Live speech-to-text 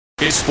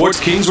It's Sports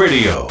Kings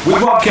Radio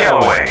with Rob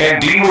Calloway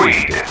and Dean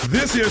Reed.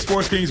 This is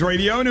Sports Kings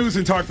Radio, News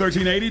and Talk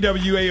 1380,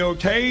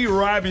 WAOK.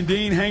 Rob and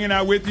Dean hanging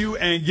out with you.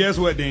 And guess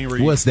what, Dean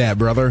Reed? What's that,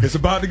 brother? It's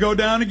about to go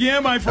down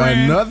again, my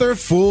friend. Another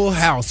full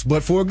house,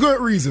 but for a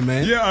good reason,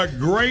 man. Yeah, a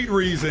great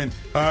reason.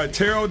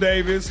 Terrell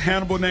Davis,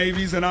 Hannibal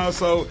Navies, and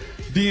also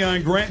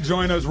Deion Grant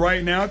join us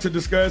right now to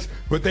discuss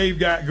what they've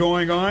got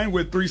going on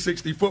with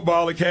 360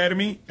 Football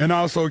Academy and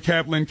also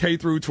Kaplan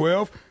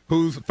K-12,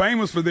 who's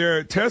famous for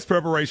their test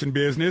preparation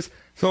business.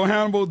 So,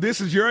 Hannibal, this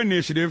is your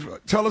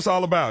initiative. Tell us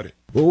all about it.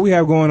 What we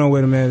have going on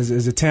with them, man,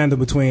 is a tandem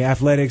between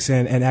athletics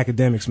and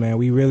academics, man.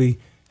 We really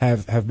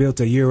have built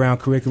a year-round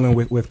curriculum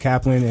with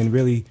Kaplan and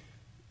really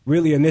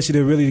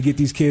initiative to get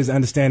these kids to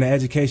understand that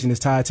education is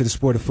tied to the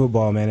sport of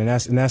football, man. And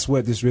that's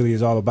what this really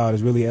is all about,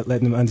 is really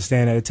letting them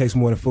understand that it takes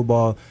more than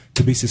football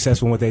to be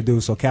successful in what they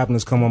do. So Kaplan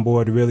has come on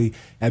board to really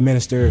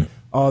administer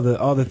all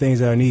the things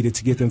that are needed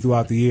to get them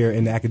throughout the year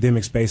in the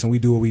academic space, and we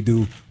do what we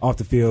do off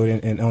the field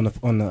and on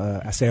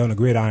the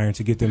gridiron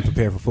to get them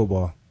prepared for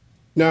football.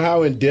 Now,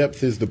 how in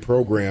depth is the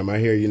program? I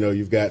hear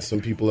you've got some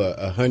people,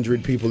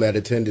 100 people that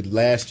attended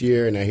last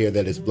year, and I hear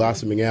that it's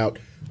blossoming out.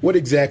 What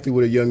exactly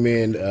would a young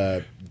man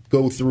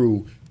go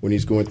through when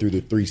he's going through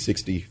the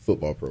 360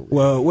 football program?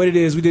 Well, what it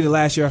is, we did it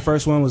last year. Our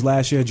first one was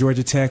last year at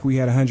Georgia Tech. We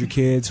had 100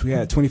 kids. We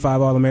had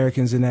 25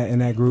 All-Americans in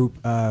that group.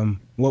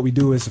 What we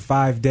do is a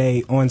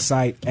 5-day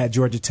on-site at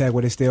Georgia Tech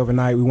where they stay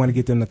overnight. We want to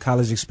get them the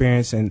college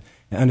experience and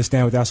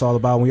understand what that's all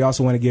about. And we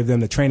also want to give them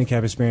the training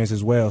camp experience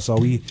as well. So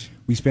we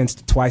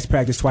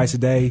practice twice a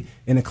day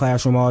in the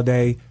classroom all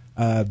day,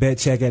 bed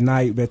check at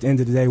night. But at the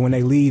end of the day, when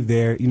they leave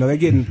there,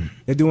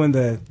 they're doing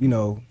the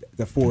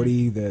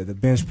 40, the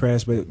bench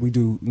press, but we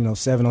do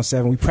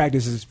 7-on-7. We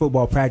practice as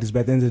football practice, but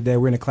at the end of the day,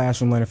 we're in the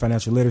classroom learning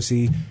financial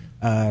literacy,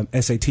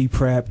 SAT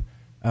prep,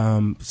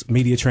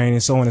 media training,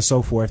 so on and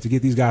so forth, to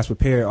get these guys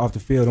prepared off the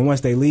field. And once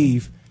they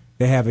leave,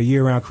 they have a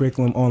year-round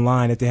curriculum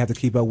online that they have to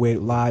keep up with,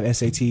 live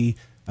SAT. They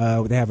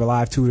have a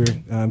live tutor,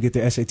 get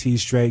their SAT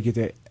straight, get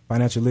their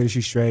financial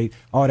literacy straight,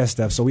 all that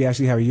stuff. So we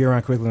actually have a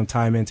year-round curriculum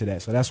time into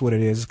that. So that's what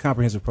it is. It's a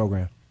comprehensive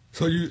program.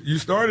 So you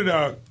started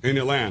out in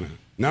Atlanta.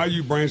 Now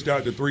you branched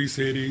out to 3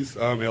 cities,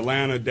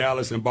 Atlanta,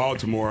 Dallas, and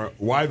Baltimore.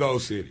 Why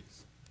those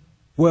cities?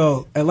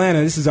 Well,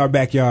 Atlanta, this is our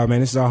backyard, man.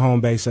 This is our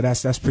home base, so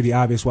that's pretty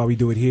obvious why we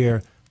do it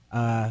here.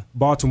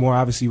 Baltimore,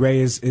 obviously,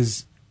 Ray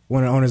is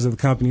one of the owners of the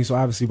company, so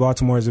obviously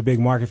Baltimore is a big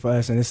market for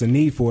us, and it's a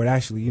need for it,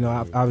 actually.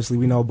 Obviously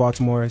we know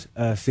Baltimore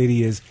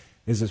City is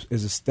a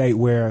state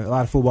where a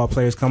lot of football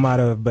players come out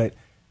of, but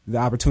the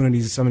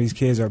opportunities of some of these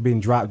kids are being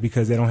dropped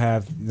because they don't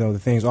have the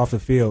things off the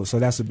field. So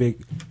that's a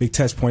big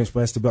touch point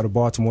for us to go to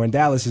Baltimore. And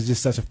Dallas is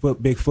just such a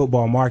big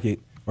football market,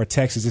 or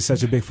Texas is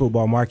such a big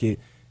football market,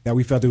 that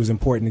we felt it was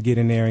important to get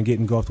in there and get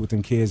engulfed with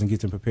them kids and get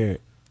them prepared.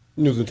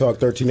 News and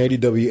Talk 1380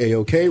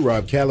 WAOK,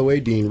 Rob Calloway,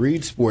 Dean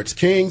Reed, Sports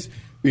Kings.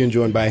 Being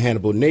joined by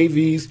Hannibal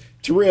Navies,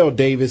 Terrell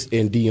Davis,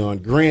 and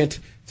Deion Grant,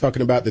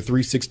 talking about the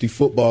 360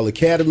 Football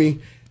Academy.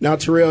 Now,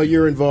 Terrell,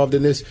 you're involved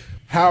in this.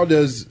 How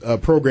does a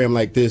program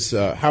like this,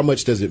 how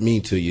much does it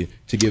mean to you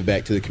to give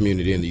back to the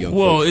community and the young folks?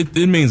 Well,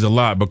 it means a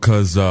lot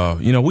because,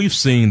 we've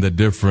seen the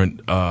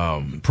different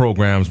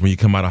programs when you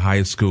come out of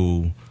high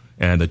school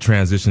and the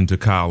transition to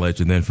college,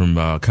 and then from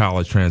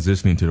college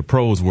transitioning to the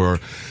pros, where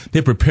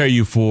they prepare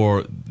you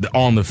for the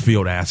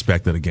on-the-field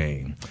aspect of the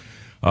game.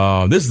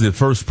 This is the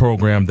first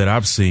program that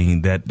I've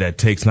seen that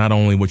takes not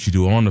only what you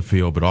do on the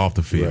field but off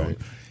the field. Right.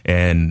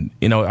 And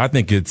I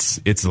think it's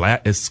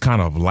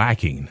kind of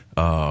lacking.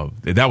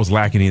 That was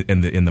lacking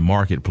in the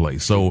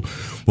marketplace. So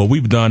what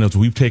we've done is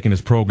we've taken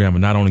this program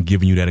and not only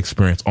giving you that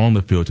experience on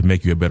the field to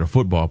make you a better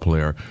football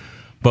player,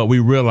 but we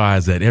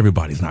realize that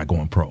everybody's not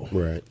going pro.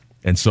 Right.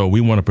 And so we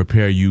want to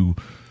prepare you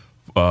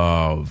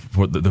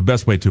for the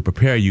best way to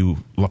prepare you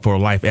for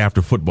life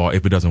after football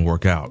if it doesn't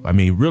work out. I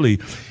mean, really,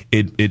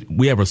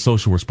 we have a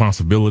social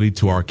responsibility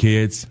to our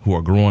kids who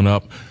are growing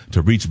up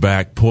to reach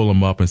back, pull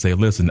them up, and say,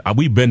 listen,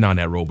 we've been down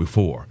that road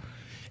before.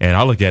 And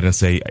I look at it and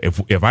say,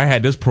 if I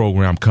had this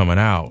program coming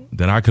out,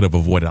 then I could have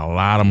avoided a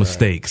lot of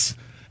mistakes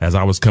as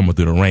I was coming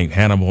through the rank.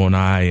 Hannibal and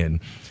I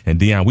and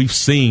Deion, we've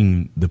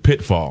seen the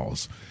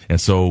pitfalls. And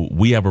so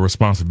we have a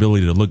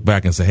responsibility to look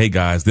back and say, hey,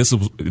 guys, this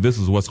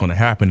is what's going to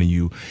happen to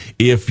you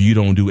if you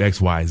don't do X,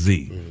 Y,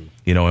 Z.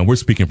 Mm-hmm. And we're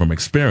speaking from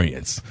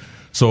experience.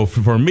 So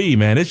for me,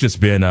 man, it's just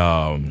been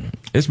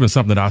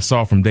something that I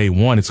saw from day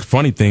one. It's a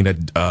funny thing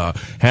that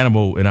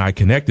Hannibal and I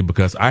connected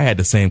because I had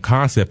the same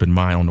concept in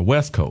mind on the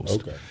West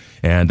Coast. Okay.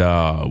 And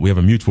we have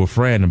a mutual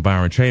friend in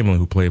Byron Chamberlain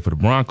who played for the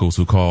Broncos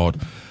who called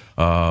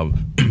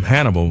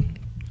Hannibal.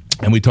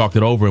 And we talked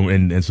it over,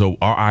 and so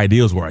our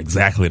ideas were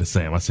exactly the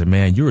same. I said,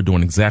 man, you're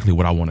doing exactly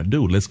what I want to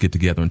do. Let's get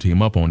together and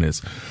team up on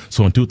this.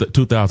 So in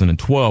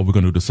 2012, we're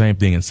going to do the same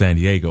thing in San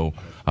Diego,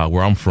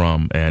 where I'm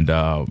from. And,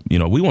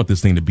 we want this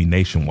thing to be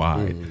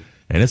nationwide. Mm-hmm.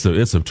 And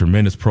it's a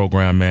tremendous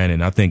program, man.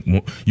 And I think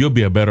you'll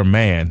be a better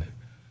man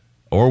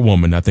or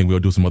woman. I think we'll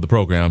do some other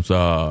programs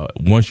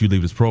once you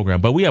leave this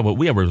program. But we have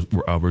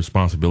a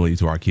responsibility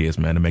to our kids,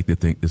 man, to make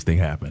this thing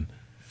happen.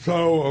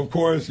 So, of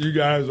course, you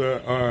guys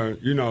are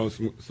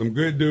some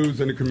good dudes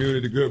in the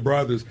community, good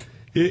brothers.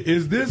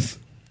 Is this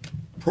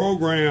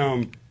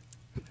program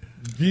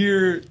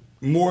geared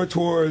more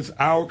towards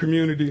our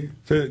community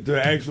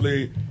to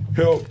actually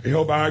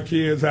help our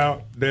kids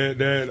out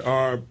that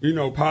are, you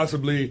know,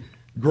 possibly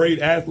great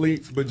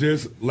athletes but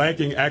just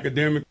lacking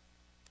academic?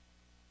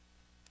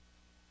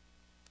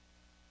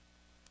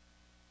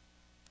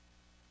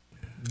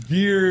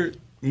 Geared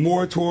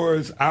more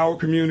towards our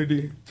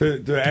community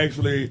to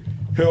actually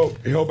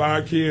help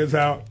our kids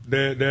out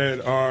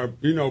that are,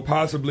 you know,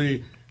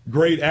 possibly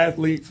great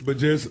athletes but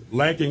just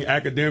lacking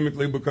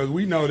academically, because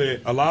we know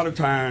that a lot of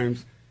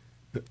times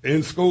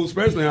in school,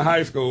 especially in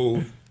high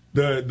school,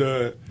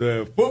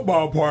 the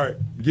football part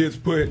gets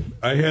put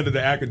ahead of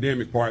the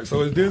academic part.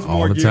 So is this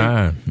more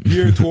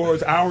geared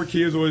towards our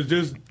kids, or is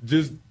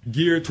just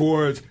geared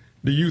towards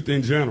the youth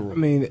in general? I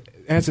mean,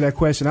 answer that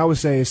question, I would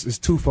say it's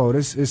twofold.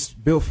 It's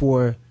built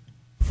for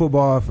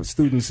football for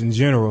students in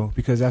general,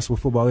 because that's what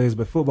football is,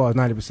 but football is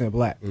 90%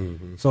 black.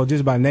 Mm-hmm. So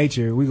just by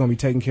nature, we're going to be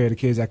taking care of the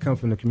kids that come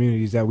from the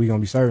communities that we're going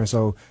to be serving.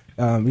 So,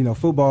 you know,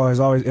 football is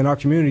always, in our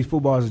community,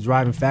 football is a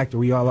driving factor.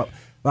 We all up.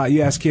 Like,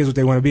 you ask kids what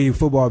they want to be,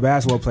 football,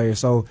 basketball players.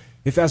 So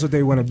if that's what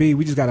they want to be,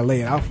 we just got to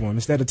lay it out for them.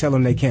 Instead of telling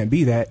them they can't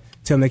be that,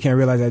 tell them they can't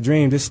realize that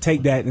dream, just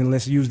take that and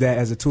let's use that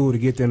as a tool to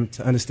get them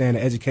to understand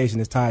the education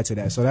that's tied to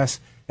that. So that's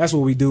what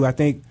we do. I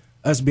think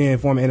us being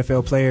former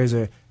NFL players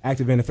or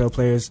active NFL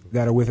players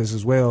that are with us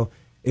as well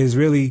is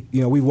really,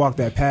 you know, we walk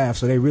that path,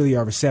 so they really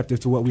are receptive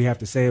to what we have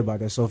to say about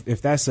that. So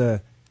if that's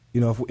a, you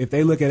know, if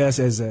they look at us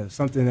as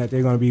something that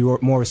they're going to be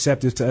more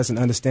receptive to us and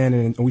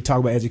understanding, and we talk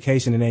about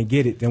education and they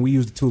get it, then we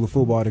use the tool of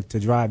football to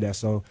drive that.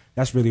 So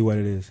that's really what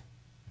it is.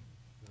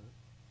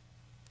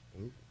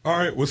 All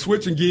right, well,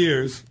 switching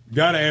gears,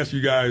 got to ask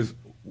you guys,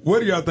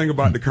 what do y'all think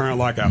about the current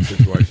lockout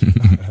situation?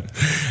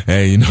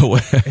 Hey, you know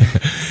what?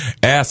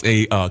 Ask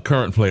a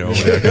current player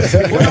over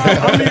there.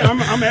 Well, I mean,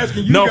 I'm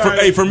asking you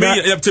guys. For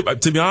me,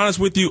 to be honest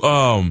with you,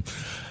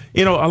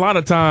 you know, a lot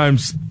of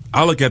times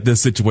I look at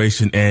this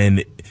situation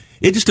and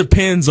it just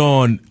depends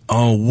on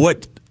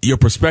what your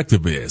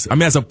perspective is. I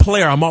mean, as a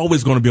player, I'm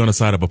always going to be on the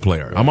side of a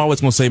player. I'm always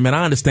going to say, man,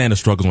 I understand the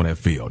struggles on that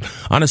field.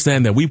 I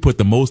understand that we put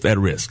the most at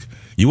risk.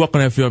 You walk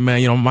on that field,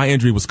 man, you know, my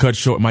injury was cut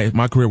short.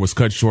 My career was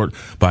cut short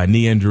by a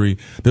knee injury.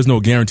 There's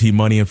no guaranteed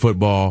money in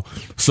football.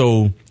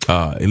 So,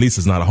 at least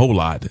it's not a whole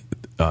lot.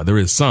 There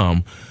is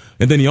some.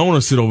 And then the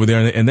owners sit over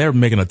there and they're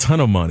making a ton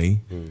of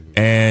money,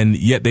 and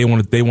yet they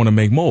want to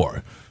make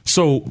more.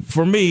 So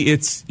for me,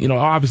 it's, you know,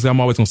 obviously I'm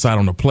always going to side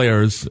on the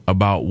players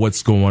about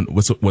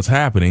what's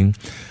happening.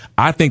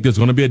 I think there's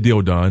going to be a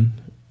deal done.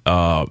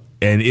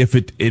 And if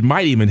it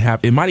might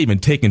even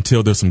take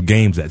until there's some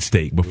games at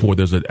stake before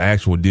there's an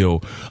actual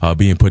deal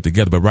being put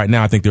together. But right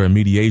now, I think there are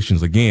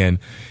mediations again,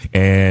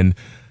 and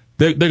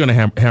they're going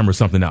to hammer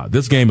something out.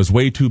 This game is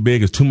way too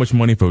big. It's too much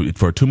money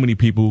for too many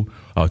people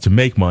to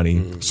make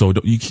money. So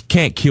you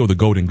can't kill the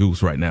golden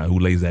goose right now who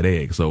lays that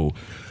egg. So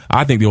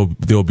I think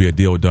there'll be a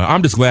deal done.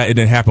 I'm just glad it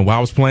didn't happen while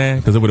I was playing,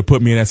 because it would have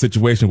put me in that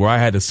situation where I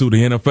had to sue the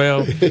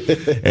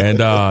NFL, and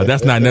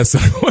that's not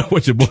necessarily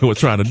what your boy was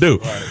trying to do.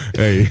 Right.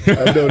 Hey,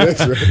 I know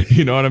that's right.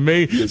 You know what I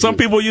mean? Some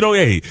people, you know,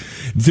 hey,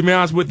 to be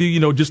honest with you, you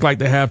know, just like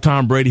to have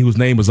Tom Brady, whose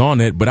name was on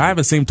it, but I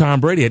haven't seen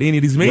Tom Brady at any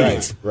of these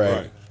meetings.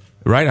 Right.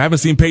 I haven't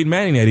seen Peyton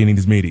Manning at any of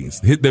these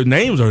meetings. Their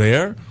names are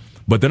there,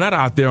 but they're not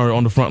out there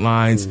on the front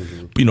lines,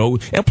 you know.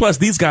 And plus,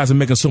 these guys are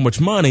making so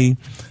much money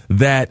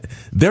that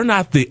they're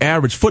not the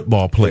average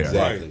football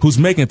player who's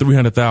making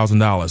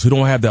 $300,000, who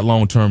don't have that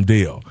long-term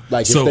deal.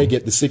 Like, if they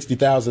get the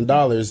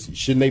 $60,000,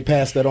 shouldn't they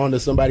pass that on to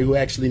somebody who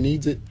actually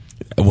needs it?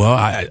 Well,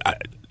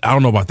 I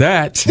don't know about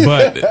that,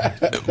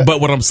 but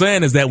what I'm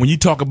saying is that when you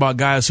talk about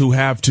guys who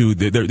have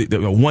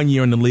they're 1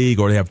 year in the league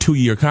or they have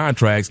 2-year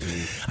contracts,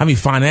 I mean,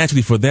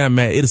 financially for them,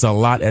 man, it is a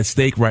lot at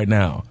stake right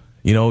now.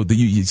 You know,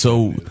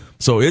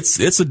 so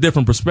it's a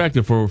different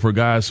perspective for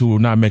guys who are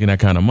not making that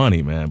kind of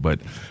money, man.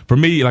 But for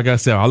me, like I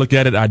said, I look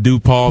at it, I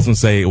do pause and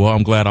say, well,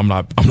 I'm glad I'm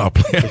not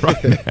playing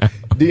right now.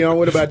 Dion,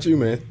 what about you,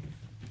 man?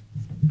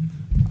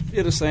 I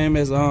feel the same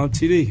as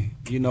TD.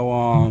 You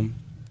know,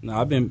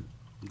 I've been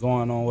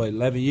going on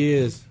 11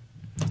 years,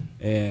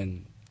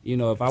 and you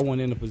know, if I went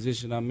in the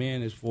position I'm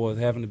in as far as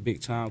having a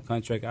big time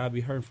contract, I'd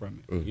be hurt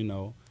from it. You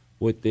know,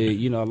 with the,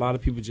 you know, a lot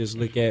of people just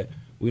look at,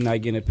 we're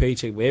not getting a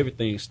paycheck, but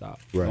everything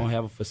stopped. Right. You don't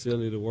have a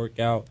facility to work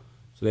out,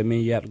 so that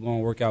means you have to go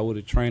and work out with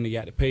a trainer. You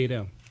have to pay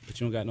them, but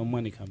you don't got no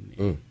money coming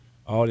in.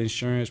 All the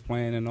insurance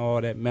plan and all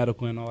that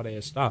medical and all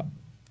that stopped.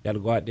 You got to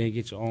go out there and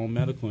get your own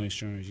medical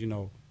insurance. You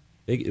know,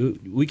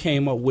 we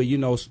came up with, you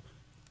know,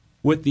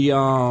 with the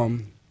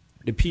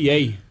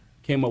PA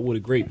came up with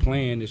a great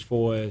plan as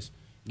far as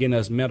getting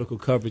us medical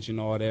coverage and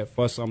all that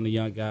for some of the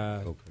young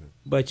guys. Okay.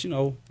 But, you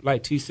know,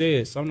 like T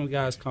said, some of them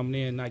guys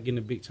coming in not getting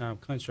a big-time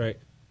contract,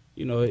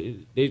 you know,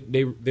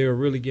 they're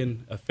really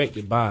getting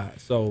affected by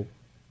it. So,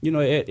 you know,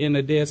 at the end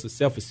of the day, it's a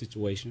selfish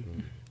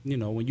situation. You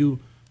know, when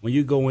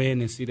you go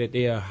in and see that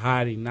they are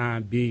hiding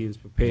 $9 billion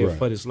prepared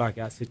for this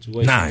lockout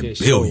situation. $9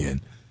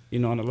 billion. You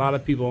know, and a lot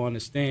of people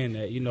understand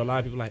that. You know, a lot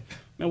of people are like,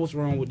 man, what's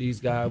wrong with these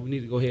guys? We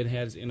need to go ahead and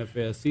have this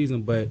NFL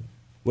season. But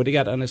what they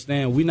got to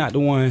understand, we're not the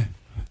one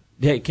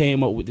that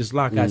came up with this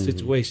lockout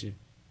situation.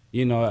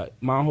 You know,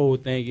 my whole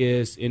thing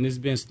is, and it's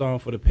been starting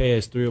for the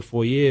past 3 or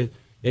 4 years,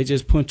 they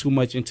just put too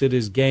much into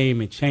this game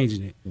and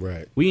changing it.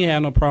 Right. We ain't had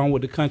no problem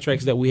with the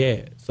contracts that we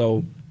had.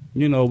 So,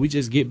 you know, we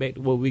just get back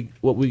to what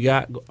we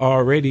got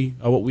already,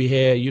 or what we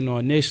had, you know,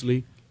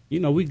 initially. You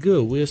know, we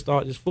good. We'll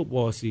start this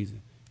football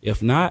season.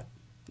 If not,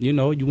 you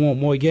know, you want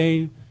more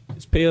game,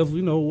 just pay us,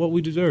 you know, what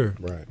we deserve.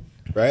 Right.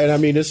 Right. And I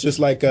mean, it's just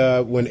like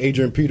when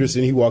Adrian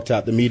Peterson, he walked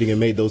out the meeting and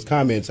made those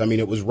comments. I mean,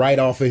 it was right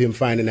off of him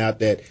finding out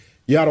that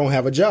y'all don't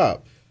have a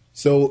job.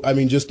 So, I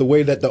mean, just the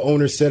way that the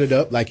owners set it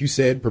up, like you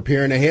said,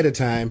 preparing ahead of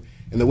time,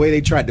 and the way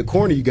they tried to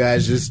corner you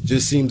guys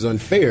just seems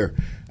unfair.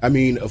 I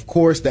mean, of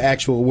course, the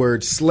actual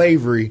word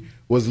slavery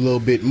was a little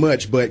bit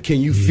much, but can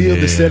you feel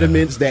the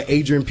sentiments that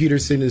Adrian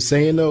Peterson is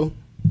saying, though?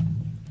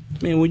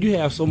 I mean, when you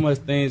have so much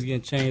things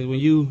getting changed, when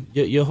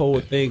your whole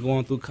thing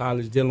going through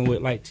college dealing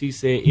with, like T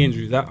said,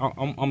 injuries.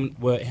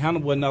 Well,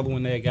 Hannibal, another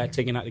one that got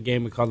taken out the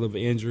game because of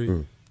an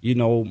injury. You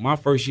know, my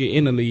first year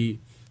in the league,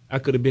 I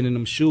could have been in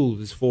them shoes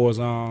as far as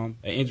an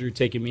injury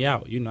taking me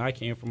out. You know, I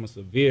came from a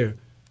severe,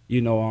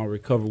 you know,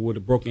 recovery with a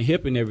broken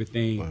hip and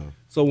everything. Wow.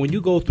 So when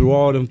you go through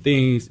all them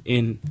things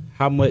and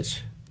how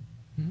much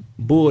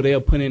bull they're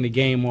putting in the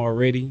game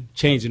already,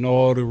 changing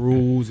all the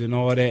rules and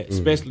all that,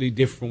 especially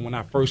different from when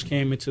I first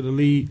came into the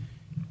league,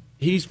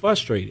 he's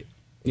frustrated.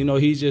 You know,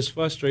 he's just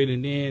frustrated,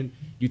 and then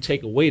you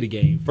take away the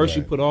game. First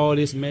you put all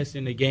this mess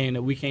in the game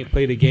that we can't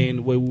play the game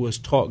the way we was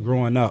taught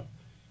growing up,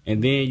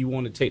 and then you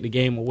want to take the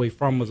game away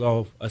from us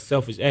off a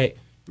selfish act.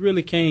 You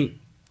really can't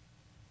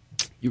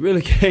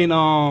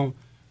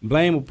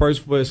blame a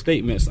person for a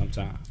statement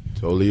sometimes.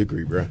 Totally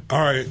agree, bro.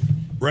 All right.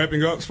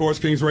 Wrapping up, Sports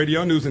Kings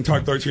Radio, News and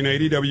Talk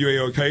 1380,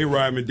 WAOK,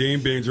 Rod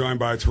Medine, being joined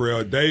by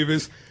Terrell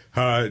Davis,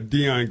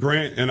 Deion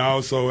Grant, and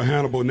also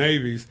Hannibal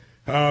Navies.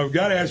 Got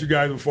to ask you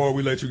guys before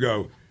we let you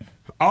go.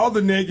 All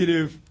the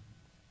negative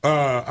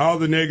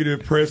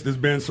press that's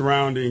been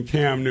surrounding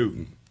Cam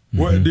Newton.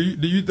 What do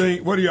you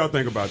think? What do y'all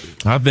think about this?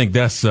 I think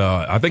that's.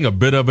 I think a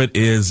bit of it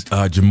is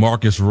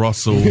Jamarcus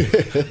Russell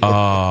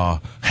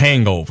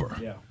hangover.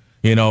 Yeah.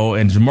 You know,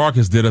 and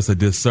Jamarcus did us a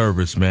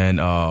disservice, man.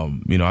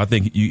 You know, I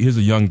think here's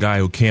a young guy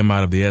who came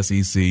out of the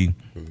SEC. You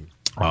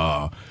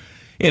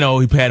know,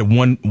 he had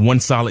one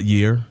solid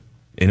year,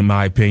 in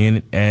my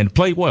opinion, and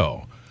played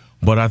well.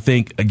 But I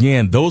think,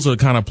 again, those are the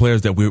kind of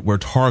players that we're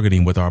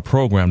targeting with our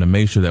program to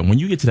make sure that when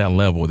you get to that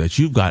level, that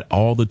you've got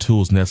all the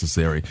tools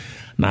necessary,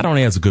 not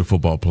only as a good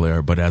football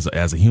player, but as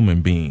a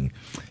human being.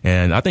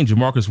 And I think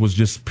Jamarcus was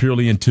just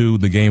purely into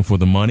the game for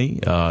the money.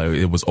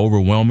 It was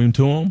overwhelming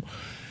to him.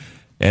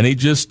 And he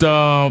just, you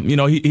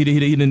know, he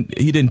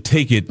didn't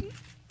take it.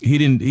 He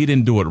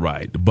didn't do it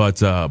right. But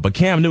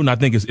Cam Newton, I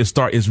think I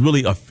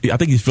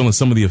think he's feeling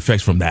some of the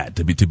effects from that,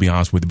 to be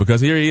honest with you,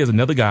 because here he is,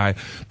 another guy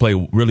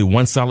played really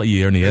one solid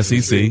year in the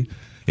SEC,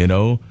 you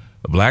know,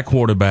 a black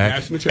quarterback,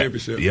 national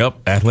championship. Yep,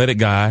 athletic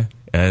guy,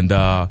 and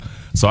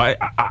so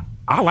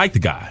I like the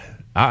guy.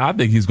 I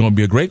think he's going to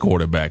be a great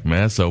quarterback,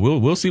 man. So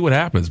we'll see what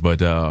happens, but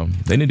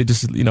they need to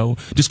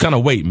just kind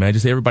of wait, man.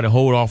 Just everybody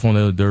hold off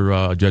on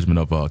their judgment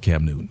of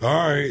Cam Newton.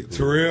 All right,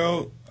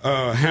 Terrell,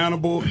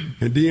 Hannibal,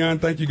 and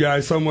Deion, thank you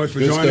guys so much for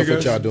joining us.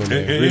 What y'all doing,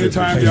 man. And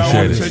anytime y'all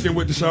want to check in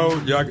with the show,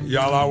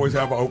 y'all always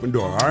have an open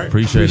door. All right,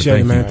 appreciate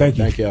it, man. Thank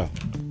you. Thank y'all.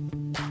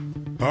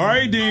 All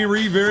right, Dean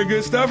Reed, very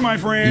good stuff, my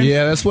friend.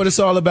 Yeah, that's what it's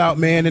all about,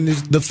 man. And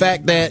it's the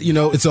fact that, you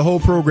know, it's a whole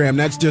program,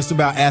 not just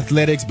about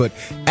athletics, but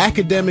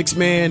academics,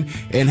 man,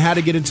 and how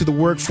to get into the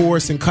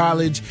workforce in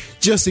college,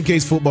 just in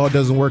case football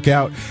doesn't work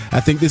out. I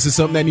think this is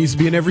something that needs to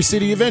be in every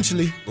city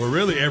eventually. Or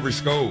really every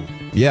school.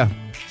 Yeah.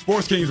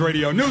 Sports Kings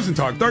Radio, News and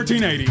Talk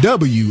 1380.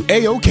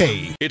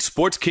 WAOK. It's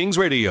Sports Kings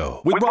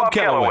Radio with Rob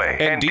Calloway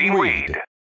and Dean Reed.